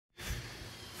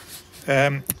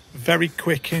Very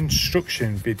quick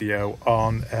instruction video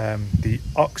on the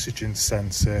oxygen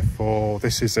sensor for,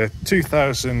 this is a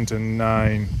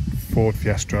 2009 Ford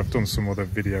Fiesta. I've done some other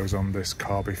videos on this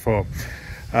car before.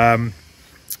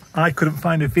 I couldn't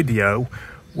find a video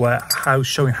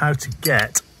showing how to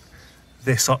get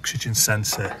this oxygen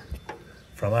sensor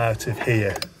from out of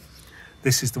here.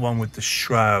 This is the one with the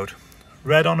shroud.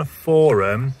 Read on a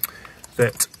forum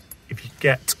that if you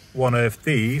get one of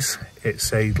these,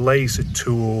 it's a Laser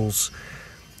Tools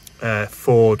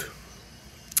Ford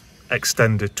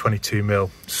extended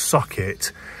 22mm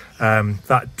socket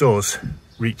that does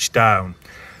reach down.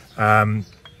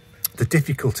 The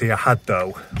difficulty I had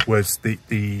though was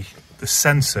the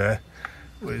sensor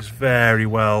was very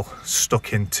well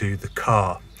stuck into the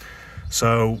car.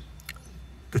 So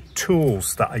the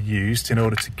tools that I used in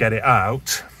order to get it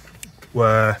out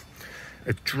were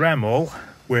a Dremel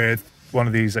with one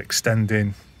of these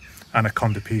extending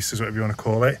anaconda pieces, whatever you want to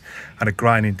call it, and a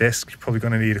grinding disc. You're probably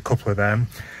going to need a couple of them.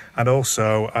 And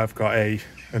also I've got a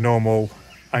normal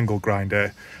angle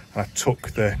grinder, and I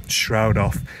took the shroud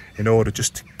off in order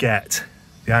just to get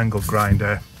the angle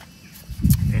grinder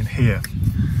in here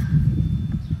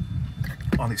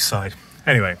on its side.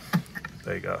 Anyway,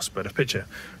 there you go, that's a better picture.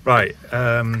 Right,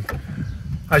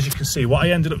 as you can see, what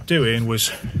I ended up doing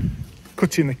was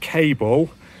cutting the cable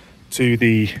to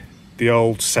the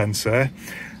old sensor,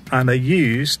 and I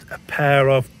used a pair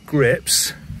of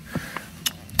grips,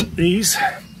 these,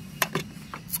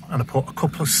 and I put a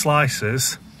couple of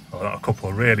slices, well, not a couple,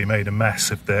 I really made a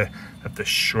mess of the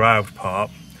shroud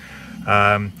part.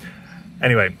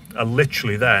 Anyway, I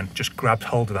literally then just grabbed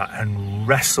hold of that and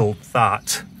wrestled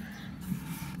that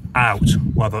out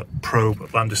while the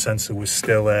probe Lambda sensor was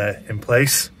still in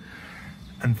place,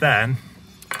 and then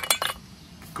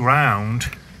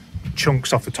ground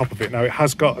chunks off the top of it. Now it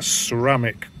has got a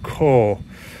ceramic core,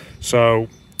 so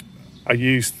I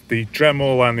used the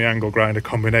Dremel and the angle grinder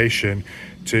combination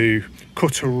to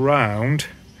cut around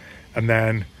and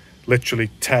then literally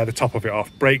tear the top of it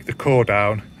off, break the core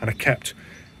down, and I kept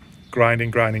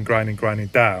grinding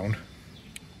down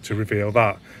to reveal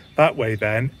that. That way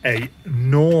then a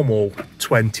normal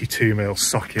 22mm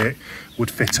socket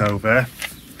would fit over,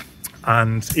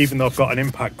 and even though I've got an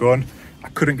impact gun, I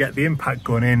couldn't get the impact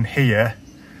gun in here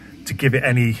to give it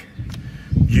any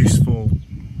useful,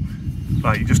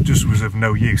 like it just was of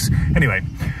no use. Anyway,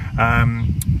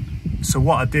 so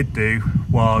what I did do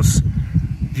was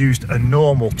used a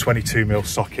normal 22mm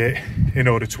socket in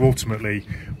order to ultimately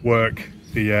work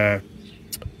the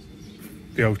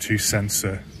O2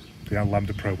 sensor, the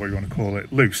Lambda probe, what you want to call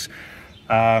it, loose.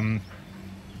 I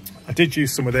did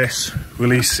use some of this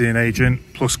releasing agent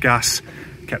plus gas,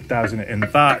 kept dousing it in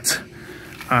that.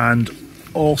 And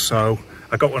also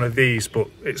I got one of these, but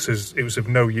it was of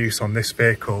no use on this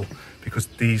vehicle because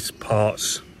these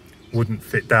parts wouldn't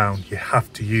fit down. You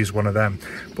have to use one of them,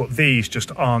 but these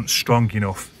just aren't strong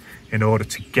enough in order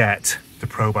to get the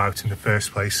probe out in the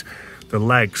first place. The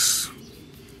legs,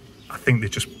 I think they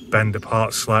just bend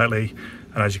apart slightly,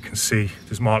 and as you can see,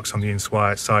 there's marks on the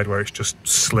inside where it's just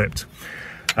slipped.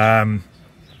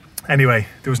 Anyway,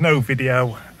 there was no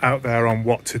video out there on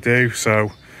what to do,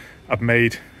 so I've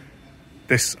made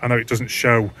this. I know it doesn't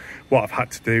show what I've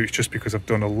had to do, it's just because I've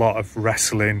done a lot of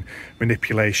wrestling,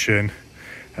 manipulation.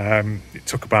 It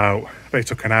took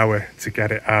an hour to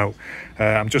get it out.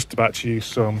 I'm just about to use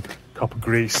some copper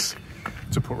grease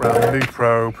to put around the new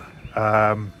probe.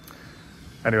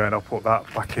 Anyway, and I'll put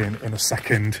that back in a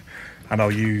second, and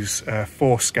I'll use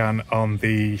Forscan on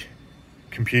the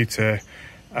computer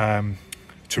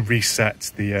to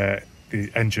reset the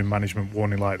engine management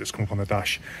warning light that's come up on the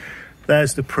dash.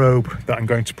 There's the probe that I'm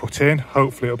going to put in.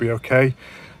 Hopefully it'll be okay.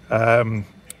 And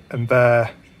there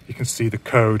you can see the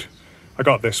code. I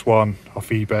got this one off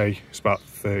eBay. It's about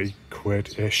 30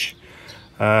 quid-ish.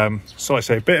 So like I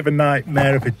say, a bit of a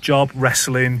nightmare of a job,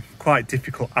 wrestling, quite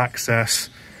difficult access,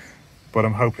 but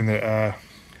I'm hoping that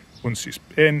once it's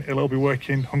in, it'll all be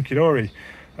working hunky-dory.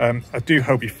 I do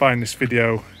hope you find this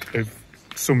video of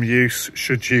some use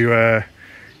should you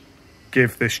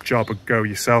give this job a go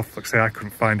yourself. Like I say, I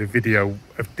couldn't find a video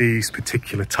of these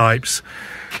particular types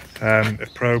of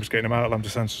probes, getting them out, Lambda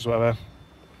sensors, whatever.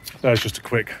 There's just a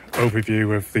quick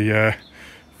overview of the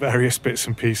various bits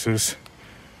and pieces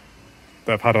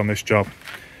that I've had on this job.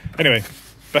 Anyway,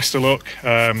 best of luck.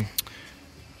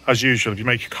 As usual, if you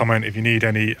make a comment, if you need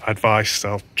any advice,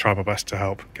 I'll try my best to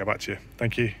help. Get back to you.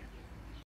 Thank you.